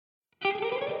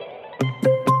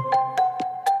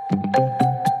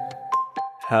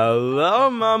Hello,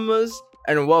 mamas,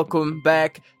 and welcome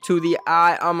back to the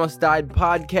I Almost Died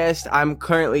podcast. I'm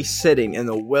currently sitting in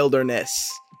the wilderness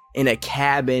in a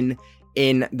cabin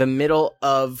in the middle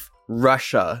of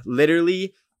Russia.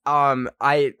 Literally,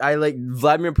 I like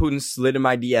Vladimir Putin slid in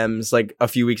my DMs like a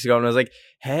few weeks ago and I was like,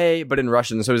 hey, but in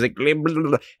Russian. So he was like, blah, blah,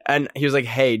 blah. And he was like,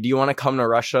 hey, do you want to come to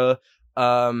Russia?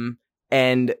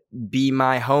 And be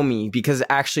my homie, because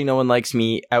actually no one likes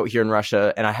me out here in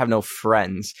Russia and I have no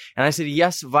friends. And I said,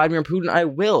 yes, Vladimir Putin, I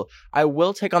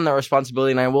will take on that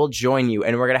responsibility and I will join you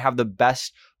and we're going to have the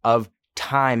best of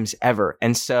times ever.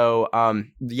 And so,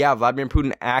 Vladimir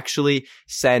Putin actually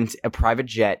sent a private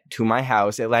jet to my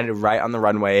house. It landed right on the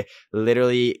runway,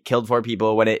 literally killed 4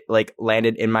 people when it like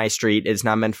landed in my street. It's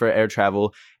not meant for air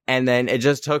travel. And then it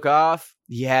just took off.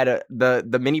 He had the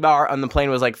minibar on the plane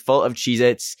was like full of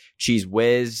Cheez-Its, Cheez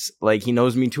Whiz. Like he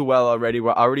knows me too well already.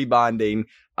 We're already bonding.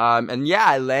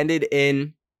 I landed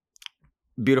in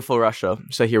beautiful Russia.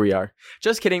 So here we are.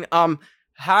 Just kidding.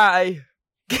 Hi.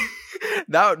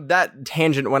 That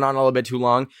tangent went on a little bit too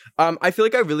long. I feel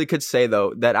like I really could say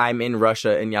though that I'm in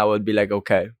Russia and y'all would be like,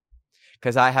 okay.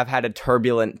 Because I have had a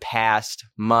turbulent past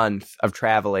month of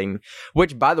traveling.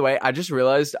 Which, by the way, I just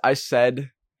realized I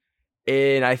said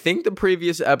in, I think, the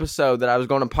previous episode that I was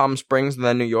going to Palm Springs and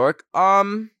then New York.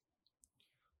 Sorry,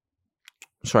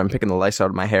 I'm picking the lice out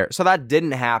of my hair. So that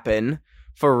didn't happen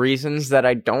for reasons that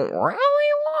I don't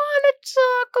really want to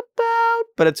talk about.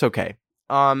 But it's okay.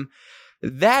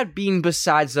 That being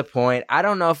besides the point, I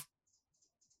don't know if...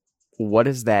 What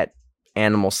is that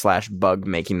animal/bug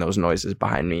making those noises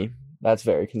behind me? That's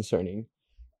very concerning.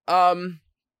 I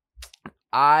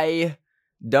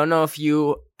don't know if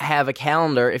you have a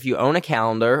calendar, if you own a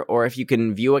calendar, or if you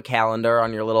can view a calendar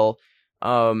on your little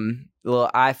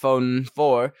iPhone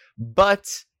 4,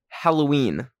 but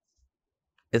Halloween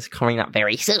is coming up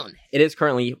very soon. It is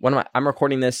currently I'm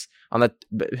recording this on the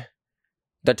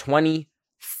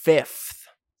 25th.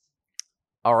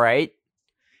 All right.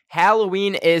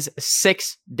 Halloween is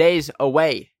 6 days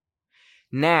away.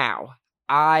 Now,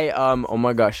 oh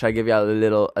my gosh, I give y'all a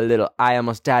little I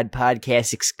Almost Died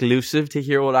podcast exclusive to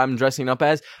hear what I'm dressing up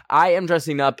as. I am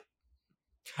dressing up.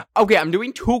 Okay, I'm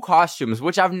doing 2 costumes,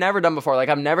 which I've never done before. Like,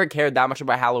 I've never cared that much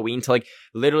about Halloween to, like,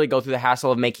 literally go through the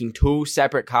hassle of making 2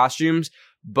 separate costumes.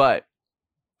 But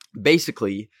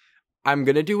basically, I'm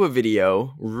gonna do a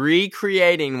video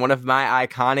recreating one of my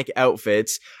iconic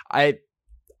outfits. I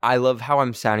love how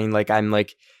I'm sounding like I'm,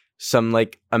 like, some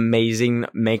like amazing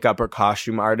makeup or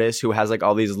costume artist who has like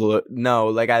all these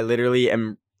I literally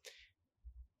am.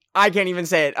 I can't even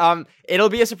say it. It'll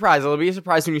be a surprise. It'll be a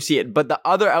surprise when you see it. But the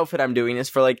other outfit I'm doing is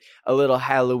for like a little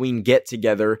Halloween get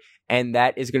together, and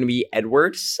that is going to be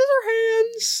Edward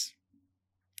Scissorhands.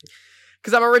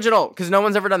 Because I'm original. Because no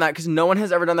one's ever done that. Because no one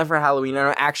has ever done that for Halloween. And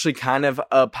I'm actually kind of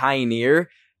a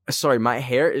pioneer. Sorry, my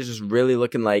hair is just really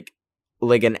looking like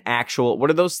an actual.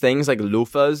 What are those things like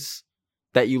loofahs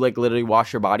that you like literally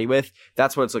wash your body with?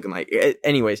 That's what it's looking like.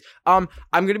 Anyways, I'm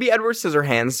gonna be Edward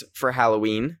Scissorhands for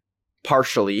Halloween,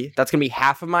 partially. That's gonna be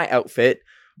half of my outfit,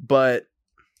 but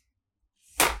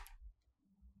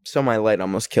so my light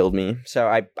almost killed me. So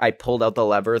I pulled out the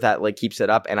lever that like keeps it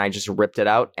up, and I just ripped it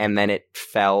out, and then it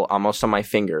fell almost on my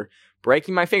finger,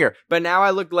 breaking my finger. But now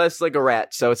I look less like a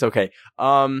rat, so it's okay.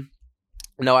 No,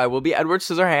 I will be Edward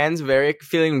Scissorhands.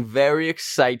 Feeling very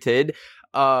excited.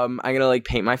 I'm gonna like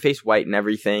paint my face white and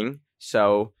everything.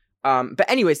 So, but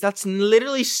anyways, that's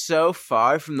literally so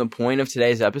far from the point of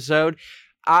today's episode.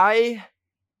 Sorry,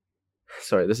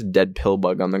 there's a dead pill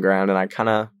bug on the ground, and I kind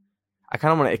of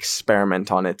want to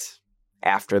experiment on it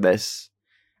after this.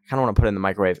 I kind of want to put it in the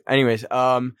microwave. Anyways,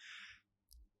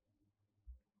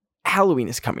 Halloween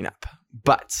is coming up,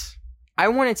 but I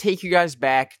want to take you guys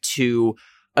back to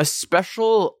a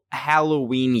special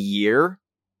Halloween year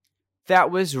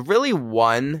that was really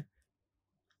one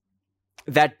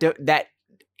that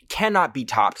cannot be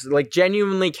topped. Like,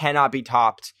 genuinely cannot be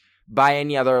topped by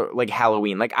any other, like,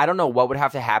 Halloween. Like, I don't know what would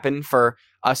have to happen for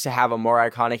us to have a more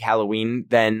iconic Halloween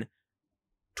than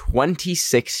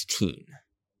 2016.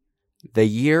 The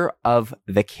year of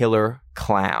the killer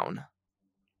clown.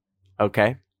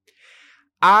 Okay?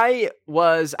 I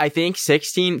was, I think,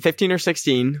 15 or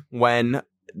 16 when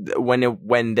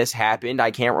this happened.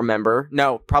 I can't remember.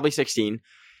 No, probably 16.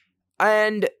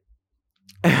 And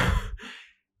this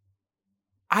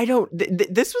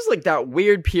was like that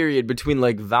weird period between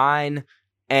like Vine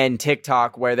and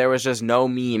TikTok where there was just no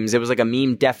memes. It was like a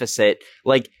meme deficit.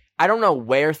 Like, I don't know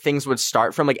where things would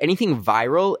start from. Like, anything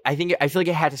viral, I feel like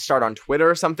it had to start on Twitter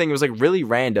or something. It was like really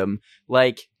random.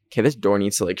 Like, okay, this door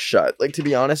needs to like shut. Like, to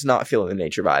be honest, not feeling the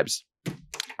nature vibes.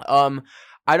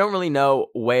 I don't really know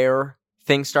where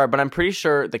things start, but I'm pretty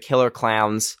sure the Killer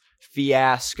Clowns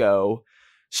fiasco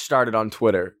started on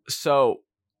Twitter. So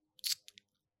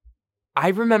I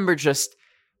remember just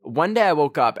one day I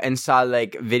woke up and saw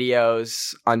like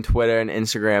videos on Twitter and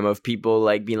Instagram of people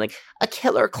like being like, a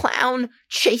killer clown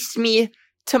chased me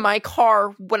to my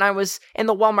car when I was in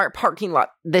the Walmart parking lot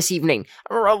this evening.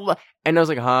 And I was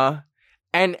like, huh?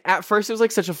 And at first it was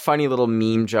like such a funny little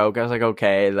meme joke. I was like,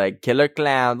 okay, like killer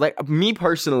clown. Like me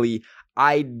personally,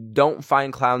 I don't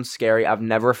find clowns scary. I've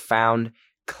never found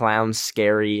clowns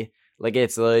scary. Like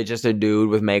it's literally just a dude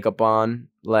with makeup on.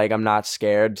 Like I'm not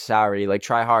scared. Sorry. Like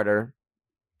try harder.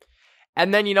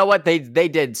 And then you know what? They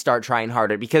did start trying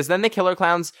harder because then the killer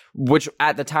clowns, which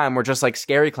at the time were just like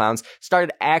scary clowns,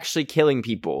 started actually killing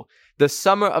people. The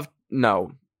summer of...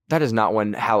 No, that is not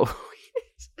when Halloween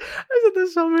is. I said the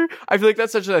summer. I feel like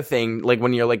that's such a thing. Like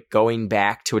when you're like going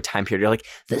back to a time period, you're like,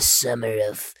 the summer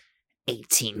of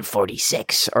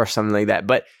 1846 or something like that.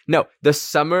 But no, the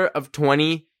summer of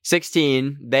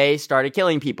 2016, they started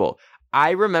killing people.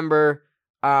 I remember...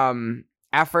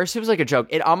 at first, it was like a joke.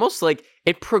 It almost like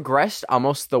it progressed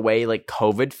almost the way like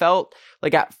COVID felt.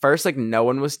 Like at first, like no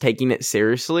one was taking it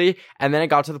seriously, and then it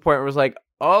got to the point where it was like,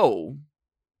 oh,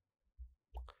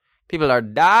 people are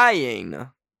dying.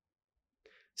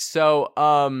 So,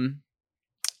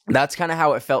 that's kind of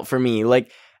how it felt for me.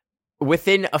 Like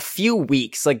within a few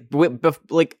weeks, like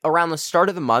like around the start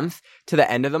of the month to the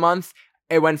end of the month,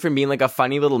 it went from being like a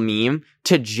funny little meme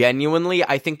to genuinely,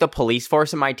 I think the police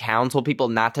force in my town told people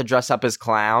not to dress up as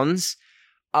clowns.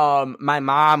 My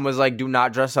mom was like, do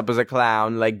not dress up as a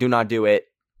clown. Like, do not do it.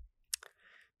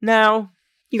 Now,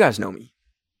 you guys know me.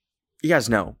 You guys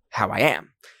know how I am.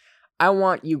 I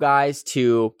want you guys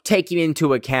to take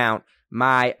into account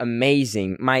my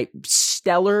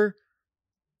stellar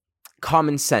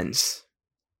common sense.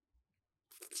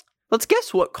 Let's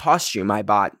guess what costume I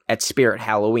bought at Spirit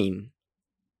Halloween.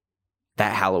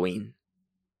 That Halloween.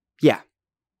 Yeah,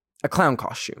 a clown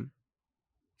costume.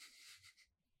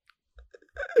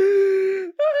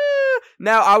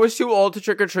 Now, I was too old to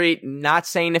trick-or-treat. Not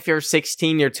saying if you're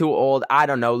 16, you're too old. I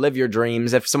don't know. Live your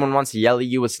dreams. If someone wants to yell at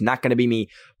you, it's not going to be me.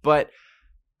 But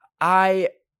I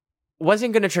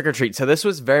wasn't going to trick-or-treat. So this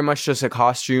was very much just a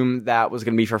costume that was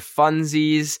going to be for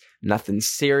funsies. Nothing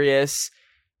serious.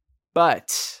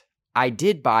 But I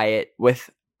did buy it with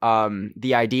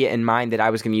the idea in mind that I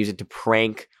was going to use it to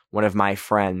prank one of my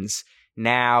friends.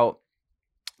 Now,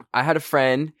 I had a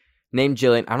friend named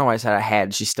Jillian. I don't know why I said I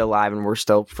had. She's still alive and we're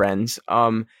still friends.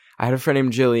 I had a friend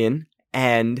named Jillian,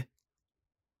 and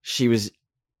she was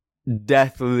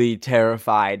deathly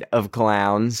terrified of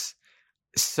clowns.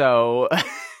 So,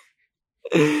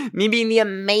 me being the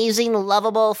amazing,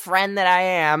 lovable friend that I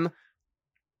am,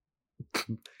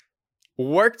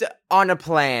 worked on a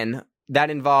plan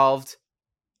that involved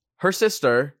her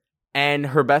sister and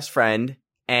her best friend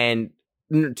and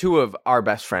two of our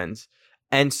best friends.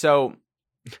 And so,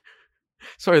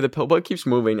 sorry, the pillbug keeps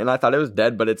moving and I thought it was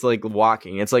dead, but it's like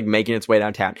walking. It's like making its way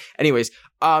downtown. Anyways,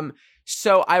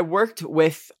 so I worked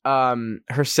with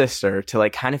her sister to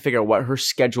like kind of figure out what her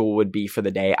schedule would be for the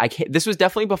day. This was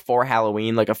definitely before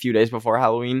Halloween, like a few days before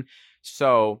Halloween.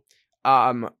 So,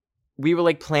 we were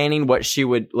like planning what she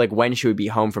would like when she would be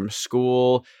home from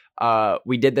school.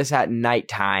 We did this at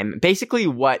nighttime. Basically,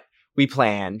 what we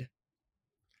planned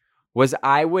was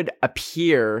I would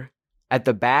appear at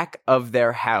the back of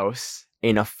their house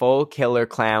in a full killer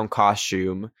clown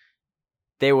costume.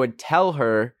 They would tell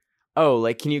her, oh,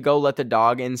 like, can you go let the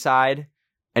dog inside?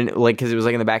 And like, because it was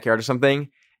like in the backyard or something.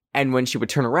 And when she would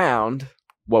turn around,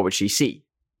 what would she see?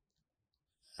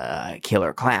 A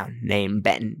killer clown named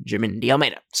Benjamin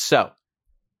D'Almeida. So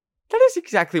that is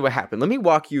exactly what happened. Let me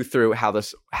walk you through how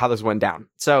this went down.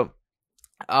 So,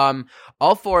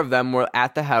 all four of them were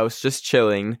at the house just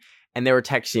chilling, and they were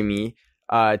texting me,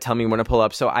 telling me when to pull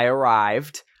up. So I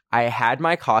arrived. I had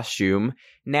my costume.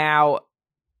 Now,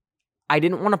 I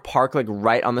didn't want to park like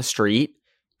right on the street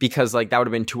because like that would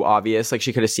have been too obvious. Like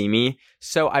she could have seen me.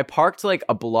 So I parked like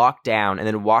a block down and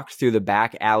then walked through the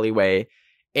back alleyway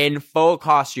in full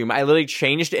costume. I literally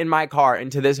changed in my car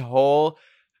into this whole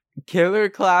killer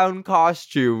clown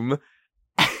costume.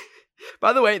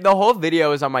 By the way, the whole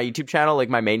video is on my YouTube channel, like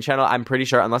my main channel. I'm pretty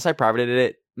sure, unless I privated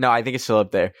it. No, I think it's still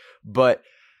up there. But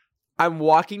I'm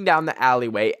walking down the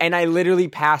alleyway and I literally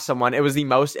passed someone. It was the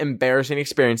most embarrassing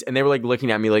experience. And they were like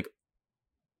looking at me like.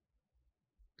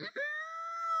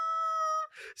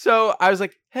 So I was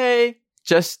like, hey,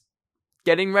 just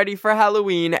getting ready for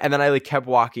Halloween. And then I like kept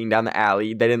walking down the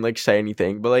alley. They didn't like say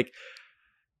anything, but like.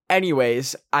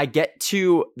 Anyways, I get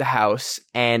to the house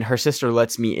and her sister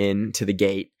lets me in to the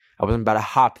gate. I wasn't about to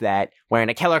hop that wearing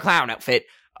a killer clown outfit.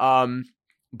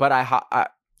 But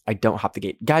I don't hop the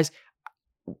gate. Guys,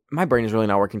 my brain is really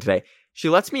not working today. She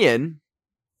lets me in,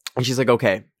 and she's like,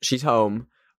 okay, she's home.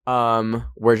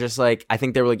 We're just like, I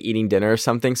think they were like eating dinner or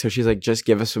something. So she's like, just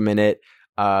give us a minute.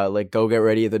 Like go get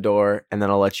ready at the door, and then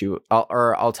I'll let you.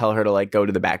 I'll tell her to like go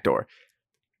to the back door.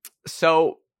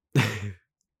 So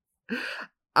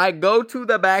I go to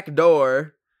the back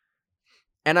door.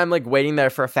 And I'm, like, waiting there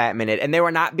for a fat minute. And they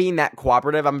were not being that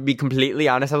cooperative. I'm going to be completely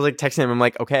honest. I was, like, texting him. I'm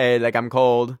like, okay, like, I'm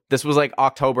cold. This was, like,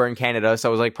 October in Canada. So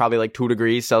it was, like, probably, like, 2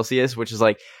 degrees Celsius, which is,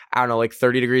 like, I don't know, like,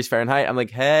 30 degrees Fahrenheit. I'm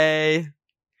like, hey,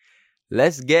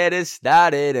 let's get it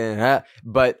started.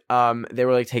 But they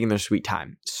were, like, taking their sweet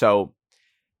time. So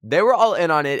they were all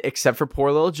in on it except for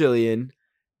poor little Jillian.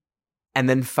 And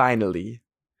then finally,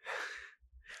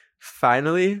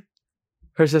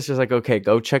 her sister's like, okay,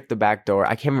 go check the back door.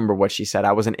 I can't remember what she said.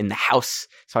 I wasn't in the house,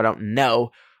 so I don't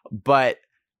know. But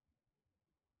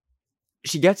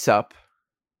she gets up,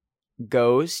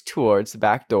 goes towards the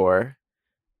back door.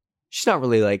 She's not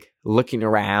really, like, looking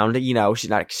around. You know, she's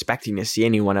not expecting to see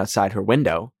anyone outside her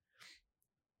window.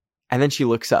 And then she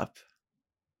looks up.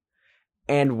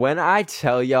 And when I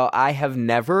tell y'all, I have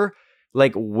never,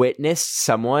 like, witnessed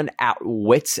someone at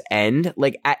wit's end,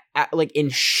 like, at like, in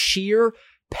sheer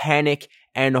panic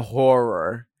and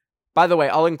horror. By the way,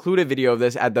 I'll include a video of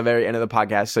this at the very end of the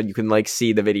podcast so you can like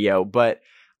see the video, but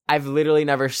I've literally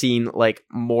never seen like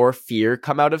more fear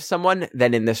come out of someone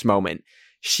than in this moment.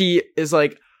 She's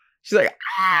like,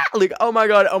 ah, like, oh my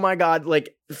God,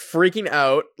 like freaking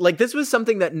out. Like this was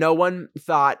something that no one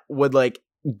thought would like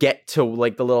get to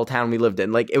like the little town we lived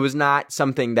in. Like it was not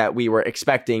something that we were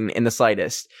expecting in the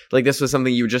slightest. Like this was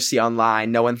something you would just see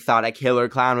online. No one thought a killer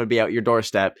clown would be out your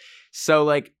doorstep. So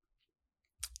like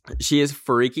she is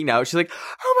freaking out. She's like,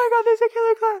 oh my God, there's a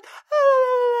killer clown.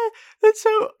 And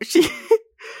so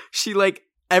she like,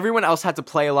 everyone else had to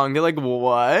play along. They're like,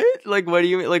 what? Like, what do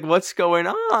you mean? Like, what's going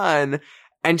on?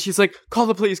 And she's like, call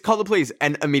the police.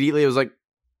 And immediately it was like,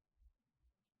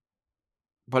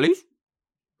 police?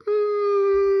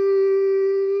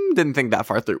 Didn't think that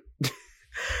far through.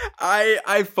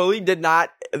 I fully did not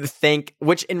think,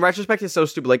 which in retrospect is so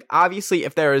stupid. Like, obviously,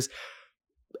 if there's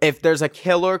a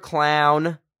killer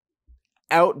clown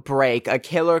outbreak, a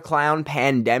killer clown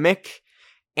pandemic,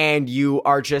 and you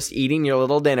are just eating your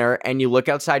little dinner and you look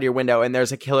outside your window and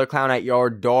there's a killer clown at your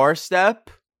doorstep,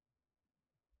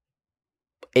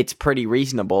 it's pretty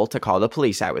reasonable to call the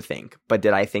police, I would think. But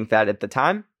did I think that at the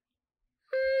time?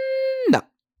 No.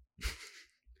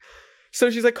 So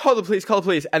she's like, call the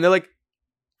police. And they're like,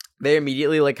 they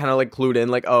immediately like kind of like clued in,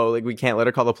 like, oh, like we can't let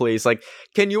her call the police. Like,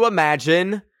 can you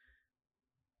imagine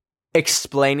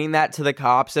explaining that to the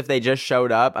cops if they just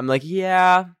showed up? I'm like,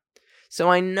 yeah. So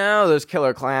I know there's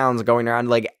killer clowns going around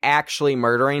like actually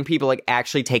murdering people, like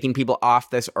actually taking people off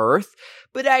this earth.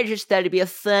 But I just thought it'd be a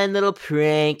fun little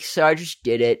prank, so I just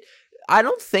did it. I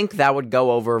don't think that would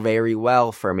go over very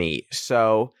well for me.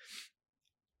 So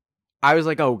I was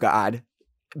like, oh God.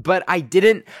 But I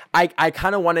didn't, I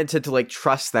kind of wanted to like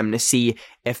trust them to see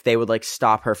if they would like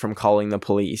stop her from calling the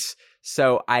police.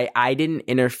 So I didn't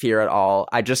interfere at all.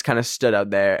 I just kind of stood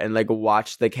out there and like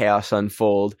watched the chaos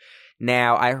unfold.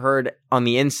 Now I heard on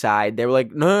the inside, they were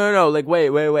like, no, like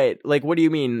wait. Like, what do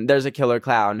you mean there's a killer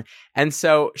clown? And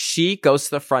so she goes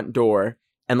to the front door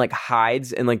and like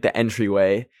hides in like the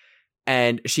entryway.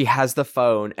 And she has the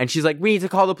phone and she's like, we need to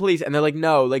call the police. And they're like,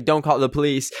 no, like don't call the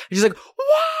police. And she's like,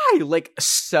 why? Like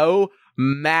so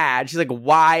mad. She's like,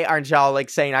 why aren't y'all like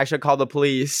saying I should call the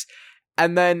police?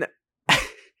 And then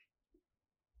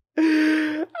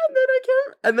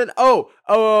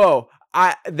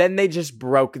then they just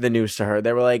broke the news to her.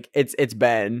 They were like, it's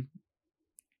Ben.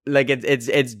 Like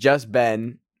it's just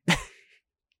Ben.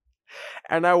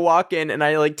 And I walk in and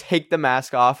I like take the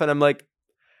mask off and I'm like,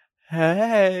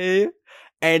 hey.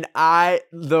 And the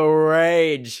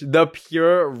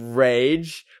pure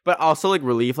rage, but also like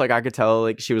relief. Like I could tell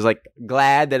like she was like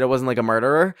glad that it wasn't like a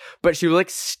murderer, but she was like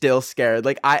still scared.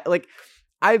 Like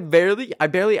I barely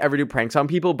ever do pranks on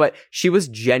people, but she was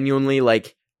genuinely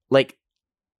like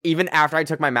even after I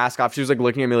took my mask off, she was like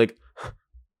looking at me like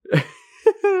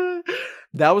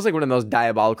that was like one of those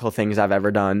diabolical things I've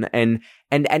ever done. And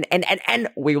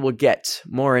we will get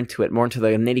more into it, more into the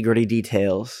nitty-gritty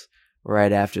details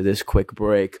right after this quick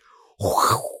break.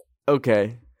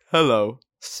 Okay. Hello.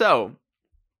 So,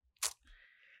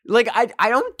 like, I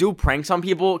don't do pranks on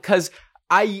people because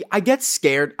I get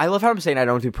scared. I love how I'm saying I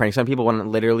don't do pranks on people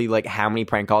when literally, like, how many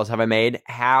prank calls have I made?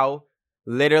 How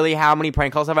many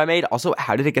prank calls have I made? Also,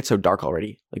 how did it get so dark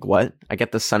already? Like, what? I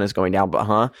get the sun is going down,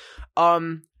 but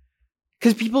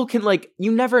because people can, like,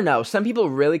 you never know. Some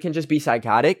people really can just be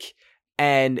psychotic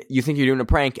and you think you're doing a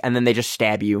prank, and then they just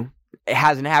stab you. It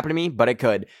hasn't happened to me, but it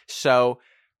could. So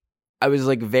I was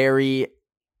like a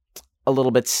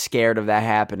little bit scared of that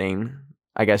happening,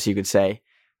 I guess you could say.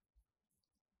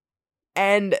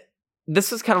 And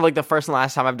this is kind of like the first and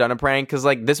last time I've done a prank, because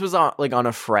like this was on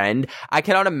a friend. I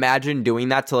cannot imagine doing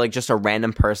that to like just a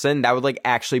random person. That would like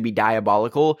actually be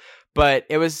diabolical. But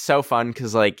it was so fun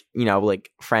because like, you know,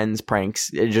 like friends pranks,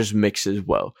 it just mixes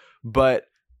well. But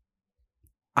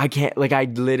I can't, like, I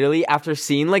literally, after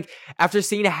seeing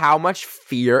how much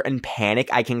fear and panic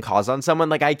I can cause on someone,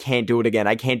 like, I can't do it again.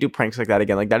 I can't do pranks like that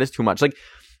again. Like, that is too much. Like,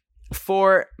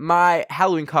 for my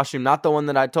Halloween costume, not the one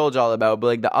that I told y'all about, but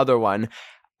like the other one,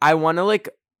 I want to like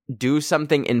do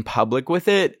something in public with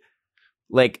it.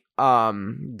 Like,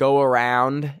 go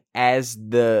around as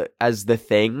the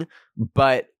thing,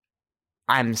 but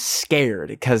I'm scared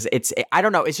because I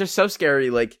don't know, it's just so scary,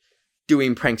 like,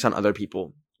 doing pranks on other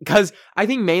people. Because I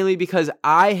think mainly because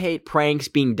I hate pranks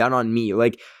being done on me.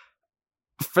 Like,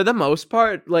 for the most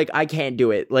part, like, I can't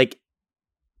do it. Like,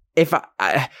 if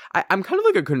I'm kind of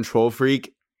like a control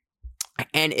freak,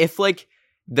 and if like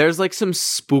there's like some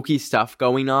spooky stuff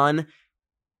going on,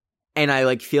 and I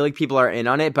like feel like people are in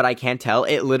on it, but I can't tell,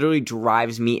 it literally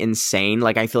drives me insane.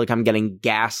 Like, I feel like I'm getting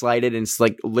gaslighted, and it's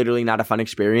like literally not a fun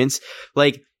experience.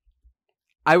 Like,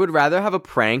 I would rather have a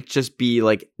prank just be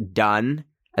like done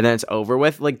and then it's over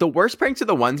with. Like, the worst pranks are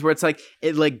the ones where it's like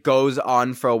it like goes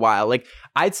on for a while. Like,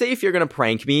 I'd say if you're gonna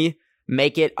prank me,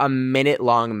 make it a minute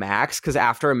long max, because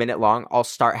after a minute long, I'll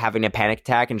start having a panic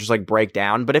attack and just like break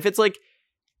down. But if it's like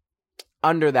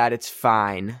under that, it's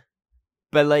fine.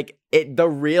 But like the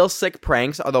real sick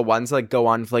pranks are the ones that like go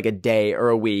on for like a day or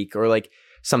a week or like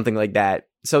something like that.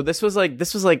 So this was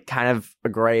like kind of a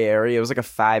gray area. It was like a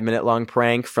 5-minute long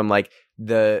prank, from like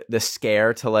the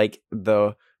scare to like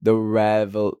the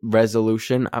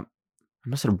resolution. I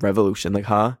must have said revolution, like,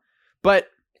 huh? But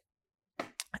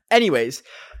anyways,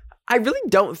 I really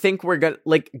don't think we're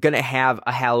gonna have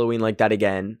a Halloween like that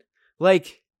again.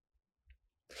 Like,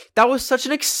 that was such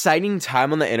an exciting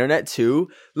time on the internet too.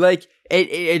 Like,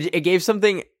 it gave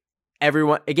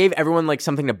everyone like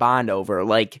something to bond over.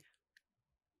 Like,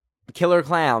 killer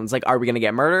clowns. Like, are we gonna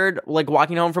get murdered? Like,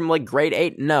 walking home from like grade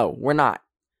 8? No, we're not.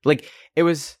 Like, it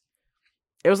was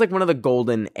like one of the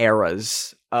golden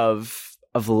eras of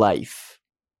life.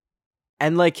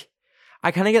 And like, I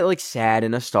kind of get like sad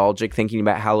and nostalgic thinking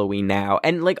about Halloween now.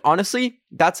 And like, honestly,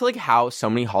 that's like how so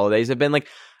many holidays have been. Like,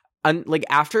 like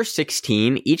after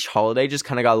 16, each holiday just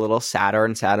kind of got a little sadder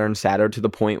and sadder and sadder, to the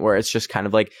point where it's just kind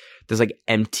of like this like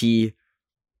empty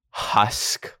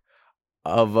husk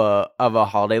of a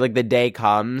holiday. Like, the day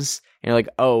comes and you're like,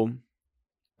 oh,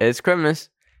 it's Christmas.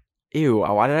 Ew,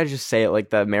 why did I just say it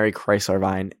like the Mary Chrysler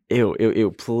Vine?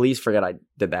 Ew, please forget I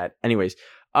did that. Anyways,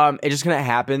 it just kind of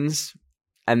happens,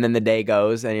 and then the day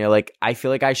goes, and you're like, I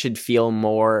feel like I should feel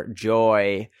more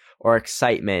joy or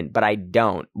excitement, but I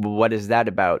don't. What is that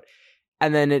about?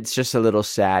 And then it's just a little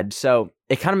sad. So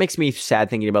it kind of makes me sad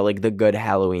thinking about like the good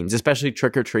Halloweens, especially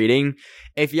trick-or-treating.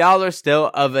 If y'all are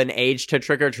still of an age to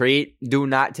trick-or-treat, do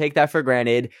not take that for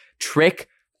granted. Trick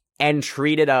and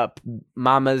treat it up.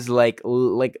 Mamas, like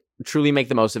truly make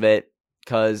the most of it,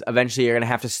 because eventually you're going to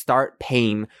have to start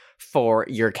paying for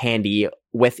your candy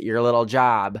with your little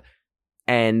job,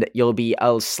 and you'll be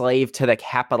a slave to the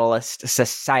capitalist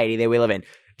society that we live in.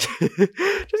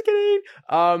 Just kidding.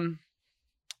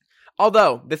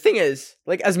 Although the thing is,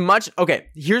 like, as much, okay,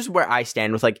 here's where I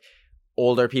stand with like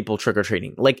older people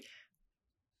trick-or-treating. Like,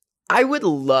 I would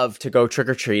love to go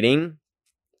trick-or-treating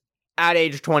at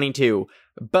age 22,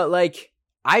 but like,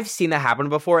 I've seen that happen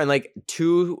before. And like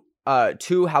two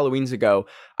Halloweens ago,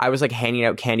 I was like handing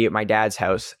out candy at my dad's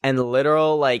house, and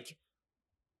literal like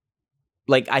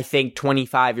I think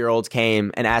 25-year-olds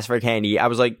came and asked for candy. I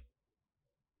was like,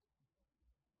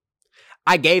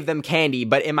 I gave them candy,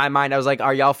 but in my mind I was like,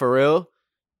 are y'all for real?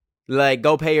 Like,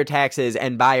 go pay your taxes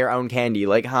and buy your own candy.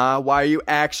 Like, huh? Why are you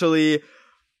actually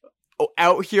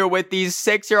out here with these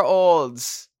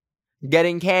 6-year-olds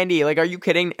getting candy? Like, are you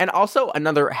kidding? And also,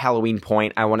 another Halloween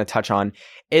point I want to touch on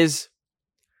is,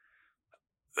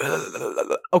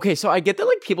 okay, so I get that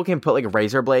like people can put like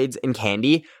razor blades in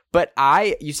candy, but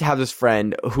I used to have this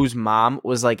friend whose mom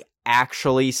was like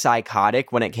actually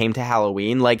psychotic when it came to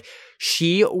Halloween. Like,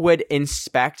 she would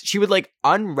like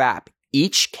unwrap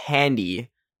each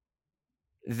candy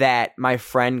that my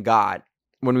friend got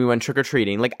when we went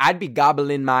trick-or-treating. Like, I'd be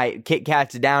gobbling my Kit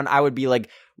Kats down. I would be like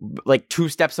 2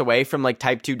 steps away from like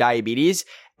type 2 diabetes,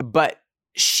 but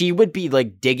she would be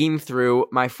like digging through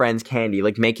my friend's candy,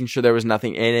 like making sure there was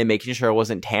nothing in it, making sure it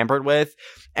wasn't tampered with.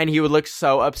 And he would look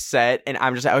so upset, and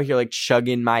I'm just out here like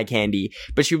chugging my candy.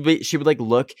 But she would like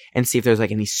look and see if there's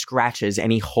like any scratches,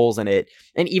 any holes in it.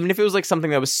 And even if it was like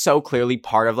something that was so clearly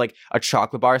part of like a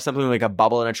chocolate bar, something like a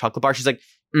bubble in a chocolate bar, she's like,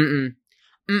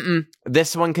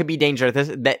 this one could be dangerous.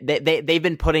 They've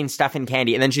been putting stuff in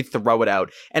candy, and then she'd throw it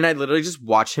out. And I literally just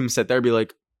watch him sit there and be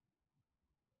like,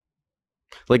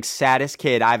 saddest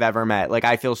kid I've ever met. Like,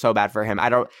 I feel so bad for him. I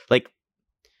don't, like,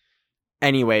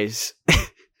 anyways.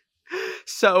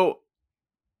 So,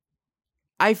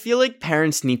 I feel like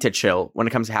parents need to chill when it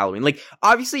comes to Halloween. Like,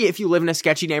 obviously, if you live in a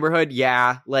sketchy neighborhood,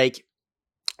 yeah, like,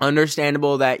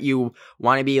 understandable that you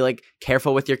want to be, like,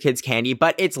 careful with your kids' candy,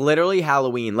 but it's literally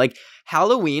Halloween. Like,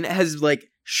 Halloween has, like,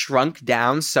 shrunk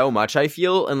down so much, I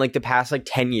feel, in, like, the past, like,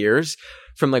 10 years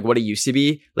from, like, what it used to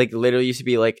be. Like, literally used to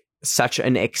be, like, such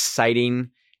an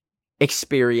exciting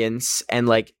experience, and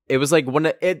like it was like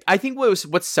I think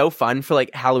what's so fun for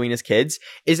like Halloween as kids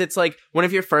is it's like one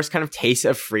of your first kind of tastes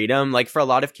of freedom. Like for a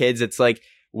lot of kids, it's like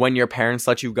when your parents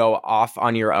let you go off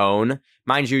on your own.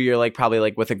 Mind you, you're like probably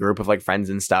like with a group of like friends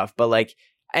and stuff, but like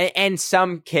and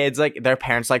some kids like their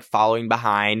parents like following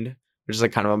behind, which is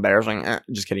like kind of embarrassing.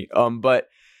 Just kidding. But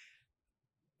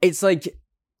it's like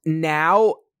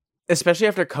now, especially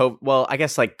after COVID, well, I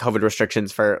guess like COVID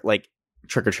restrictions for like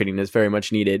trick-or-treating is very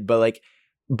much needed, but like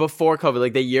before COVID,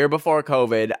 like the year before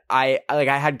COVID, I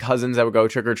had cousins that would go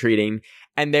trick-or-treating,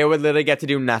 and they would literally get to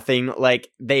do nothing. Like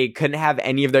they couldn't have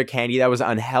any of their candy that was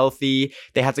unhealthy.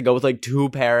 They had to go with like two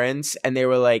parents, and they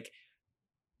were like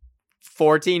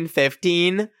 14,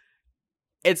 15.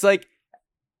 It's like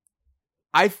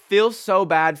I feel so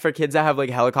bad for kids that have like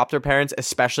helicopter parents,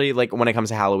 especially like when it comes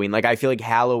to Halloween. Like I feel like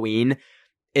Halloween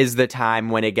is the time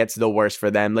when it gets the worst for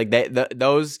them. Like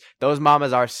those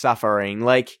mamas are suffering.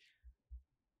 Like,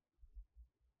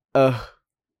 let's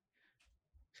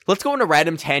go on a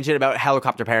random tangent about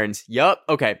helicopter parents. Yup.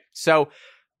 Okay. So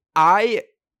I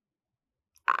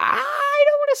don't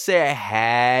want to say I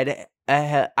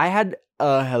had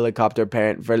a helicopter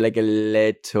parent for like a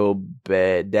little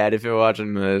bit. Dad, if you're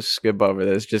watching this, skip over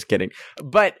this. Just kidding.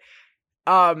 But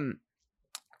the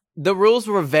rules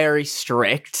were very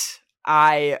strict.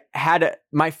 I had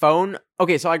my phone.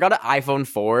 Okay, so I got an iPhone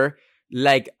 4,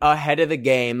 like ahead of the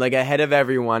game, like ahead of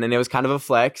everyone, and it was kind of a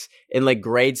flex in like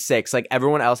grade 6. Like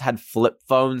everyone else had flip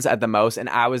phones at the most, and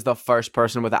I was the first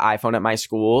person with an iPhone at my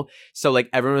school. So like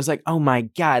everyone was like, "Oh my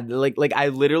god!" Like I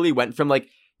literally went from like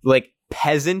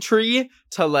peasantry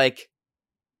to like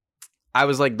I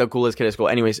was like the coolest kid at school.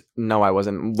 Anyways, no, I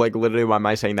wasn't. Like literally, why am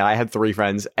I saying that? I had 3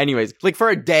 friends. Anyways, like for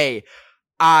a day,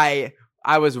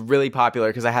 I was really popular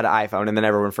because I had an iPhone, and then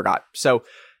everyone forgot. So,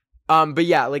 but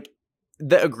yeah, like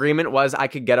the agreement was I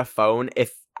could get a phone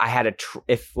if I had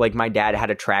if like my dad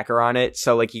had a tracker on it.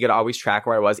 So like he could always track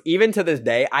where I was. Even to this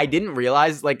day, I didn't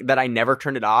realize like that I never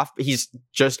turned it off. He's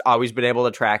just always been able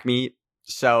to track me.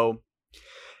 So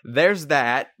there's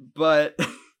that. But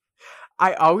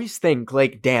I always think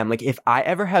like, damn, like if I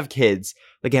ever have kids,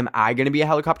 like am I going to be a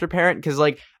helicopter parent? Because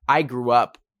like I grew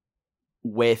up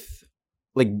with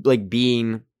like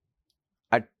being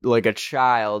a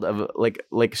child of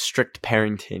like strict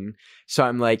parenting. So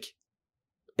I'm like,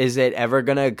 is it ever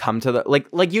gonna come to the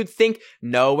like you'd think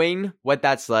knowing what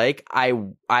that's like, I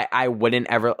wouldn't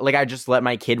ever like I just let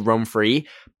my kid roam free.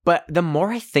 But the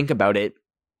more I think about it,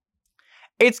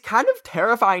 it's kind of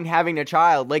terrifying having a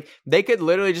child. Like they could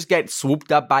literally just get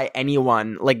swooped up by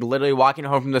anyone, like literally walking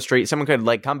home from the street. Someone could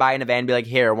like come by in a van and be like,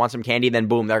 here, want some candy? Then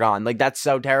boom, they're gone. Like that's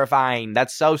so terrifying.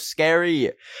 That's so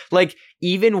scary. Like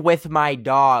even with my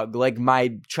dog, like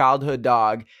my childhood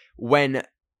dog, when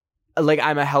like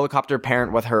I'm a helicopter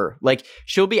parent with her, like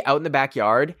she'll be out in the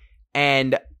backyard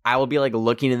and I will be like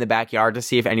looking in the backyard to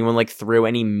see if anyone like threw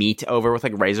any meat over with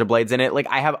like razor blades in it. Like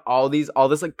I have all this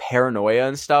like paranoia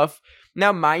and stuff.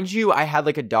 Now, mind you, I had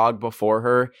like a dog before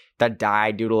her that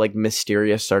died due to like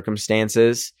mysterious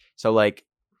circumstances. So like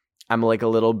I'm like a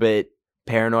little bit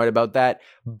paranoid about that.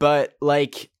 But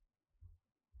like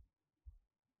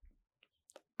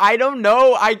I don't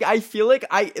know. I feel like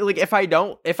if I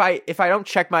don't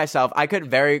check myself, I could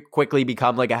very quickly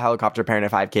become like a helicopter parent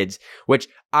if I have kids, which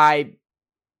I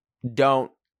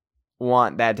don't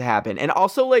want that to happen. And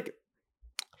also like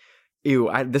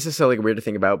this is so like weird to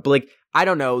think about, but like I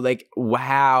don't know like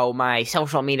how my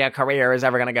social media career is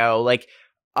ever gonna go. Like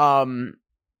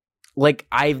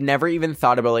I've never even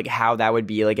thought about like how that would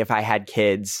be like if I had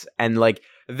kids and like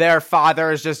their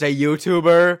father is just a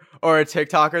YouTuber or a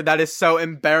TikToker. That is so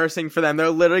embarrassing for them. They're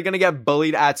literally gonna get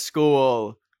bullied at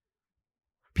school.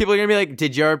 People are gonna be like,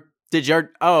 did your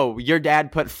your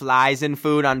dad put flies in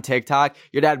food on TikTok?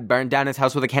 Your dad burned down his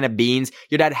house with a can of beans?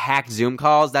 Your dad hacked Zoom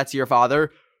calls? That's your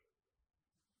father?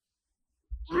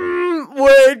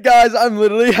 Wait, guys, I'm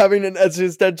literally having an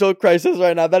existential crisis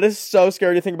right now. That is so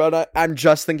scary to think about. I'm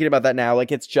just thinking about that now.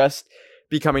 Like, it's just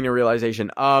becoming a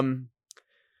realization.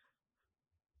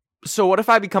 So what if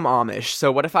I become Amish?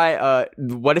 So what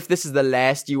if this is the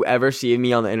last you ever see of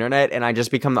me on the internet and I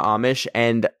just become the Amish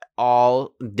and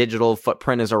all digital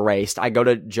footprint is erased? I go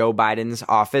to Joe Biden's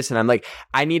office and I'm like,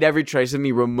 I need every trace of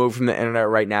me removed from the internet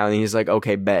right now. And he's like,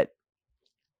 okay, bet.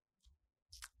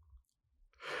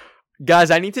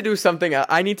 Guys, I need to do something.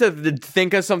 I need to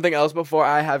think of something else before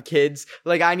I have kids.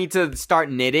 Like, I need to start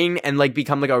knitting and, like,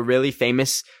 become, like, a really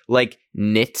famous, like,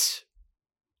 knit.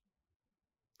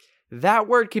 That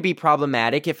word could be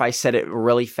problematic if I said it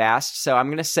really fast, so I'm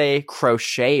going to say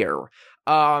crocheter.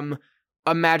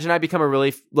 Imagine I become a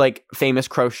really, like, famous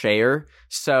crocheter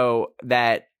so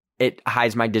that it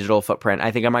hides my digital footprint. I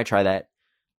think I might try that.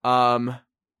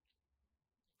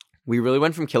 We really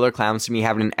went from killer clowns to me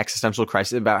having an existential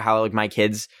crisis about how, like, my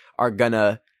kids are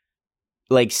gonna,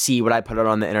 like, see what I put out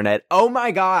on the internet. Oh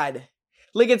my god!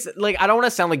 Like, it's, like, I don't want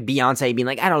to sound like Beyonce being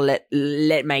like, I don't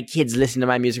let my kids listen to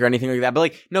my music or anything like that, but,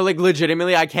 like, no, like,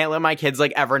 legitimately, I can't let my kids,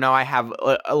 like, ever know I have,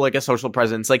 like, a social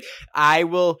presence. Like, I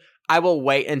will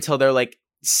wait until they're, like,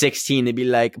 16 to be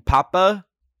like, Papa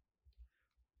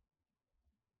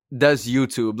does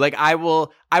YouTube. Like, I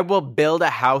will build a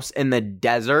house in the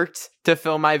desert to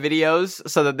film my videos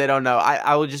so that they don't know.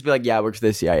 I will just be like, yeah, I work for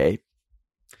the CIA.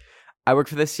 I work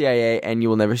for the CIA and you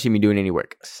will never see me doing any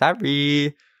work.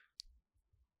 Sorry.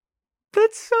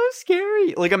 That's so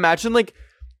scary. Like, imagine, guys,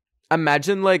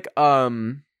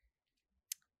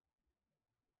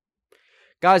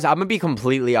 I'm gonna be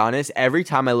completely honest. Every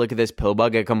time I look at this pill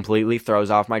bug, it completely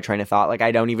throws off my train of thought. Like,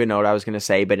 I don't even know what I was gonna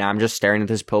say, but now I'm just staring at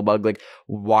this pill bug, like,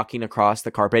 walking across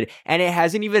the carpet. And it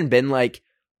hasn't even been, like,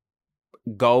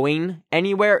 going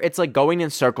anywhere. It's, like, going in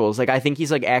circles. Like, I think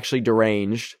he's, like, actually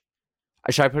deranged.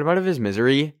 Should I put him out of his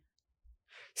misery?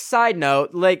 Side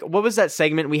note, like, what was that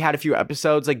segment we had a few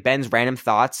episodes? Like, Ben's Random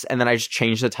Thoughts, and then I just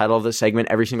changed the title of the segment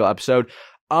every single episode.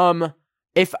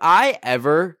 If I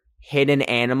ever hit an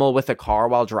animal with a car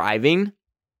while driving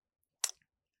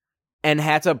and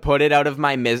had to put it out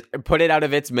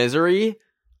of its misery,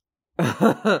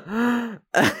 I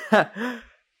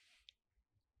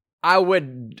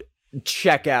would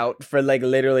check out for, like,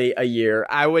 literally a year.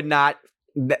 I would not,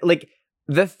 like,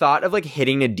 the thought of, like,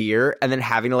 hitting a deer and then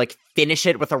having to, like, finish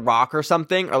it with a rock or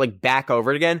something or, like, back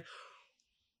over it again.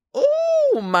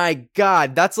 Oh my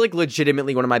god, that's, like,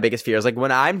 legitimately one of my biggest fears. Like,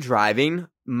 when I'm driving,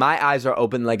 my eyes are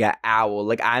open like an owl.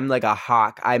 Like, I'm like a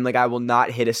hawk. I'm like, I will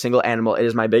not hit a single animal. It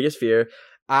is my biggest fear.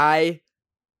 Like,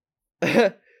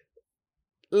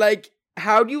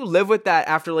 how do you live with that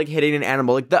after, like, hitting an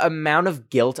animal? Like, the amount of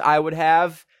guilt I would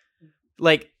have.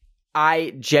 Like,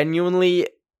 I genuinely...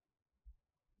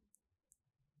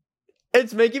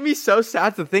 It's making me so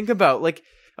sad to think about. Like,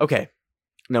 okay.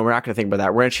 No, we're not going to think about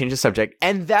that. We're going to change the subject.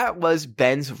 And that was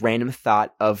Ben's Random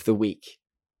Thought of the Week.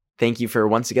 Thank you for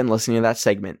once again listening to that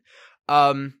segment.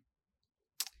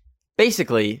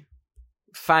 Basically,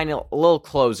 final little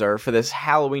closer for this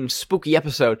Halloween spooky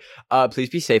episode. Please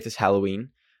be safe this Halloween.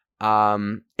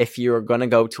 If you're going to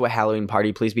go to a Halloween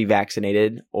party, please be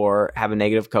vaccinated or have a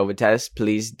negative COVID test.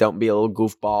 Please don't be a little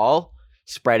goofball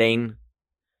spreading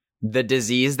the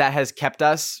disease that has kept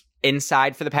us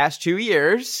inside for the past 2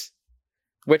 years,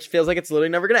 which feels like it's literally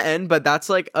never going to end, but that's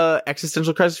like a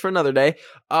existential crisis for another day.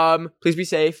 Please be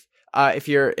safe. If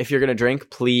you're going to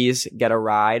drink, please get a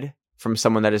ride from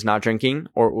someone that is not drinking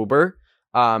or Uber.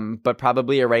 But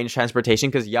probably arrange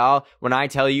transportation, because y'all, when I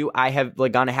tell you I have,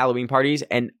 like, gone to Halloween parties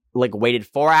and, like, waited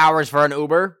 4 hours for an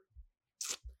Uber,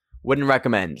 wouldn't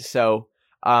recommend. So,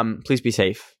 please be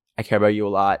safe. I care about you a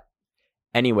lot.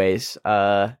 Anyways,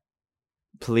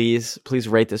 please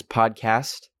rate this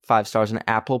podcast 5 stars on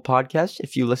Apple Podcast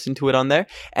if you listen to it on there.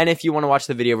 And if you want to watch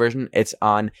the video version, it's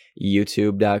on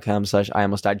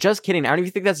youtube.com/IAlmostDied. Just kidding. I don't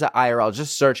even think that's the IRL.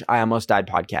 Just search I Almost Died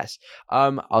Podcast.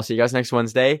 I'll see you guys next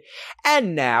Wednesday.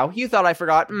 And now, you thought I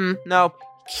forgot. No.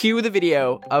 Cue the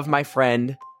video of my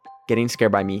friend getting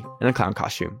scared by me in a clown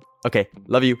costume. Okay.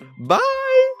 Love you. Bye.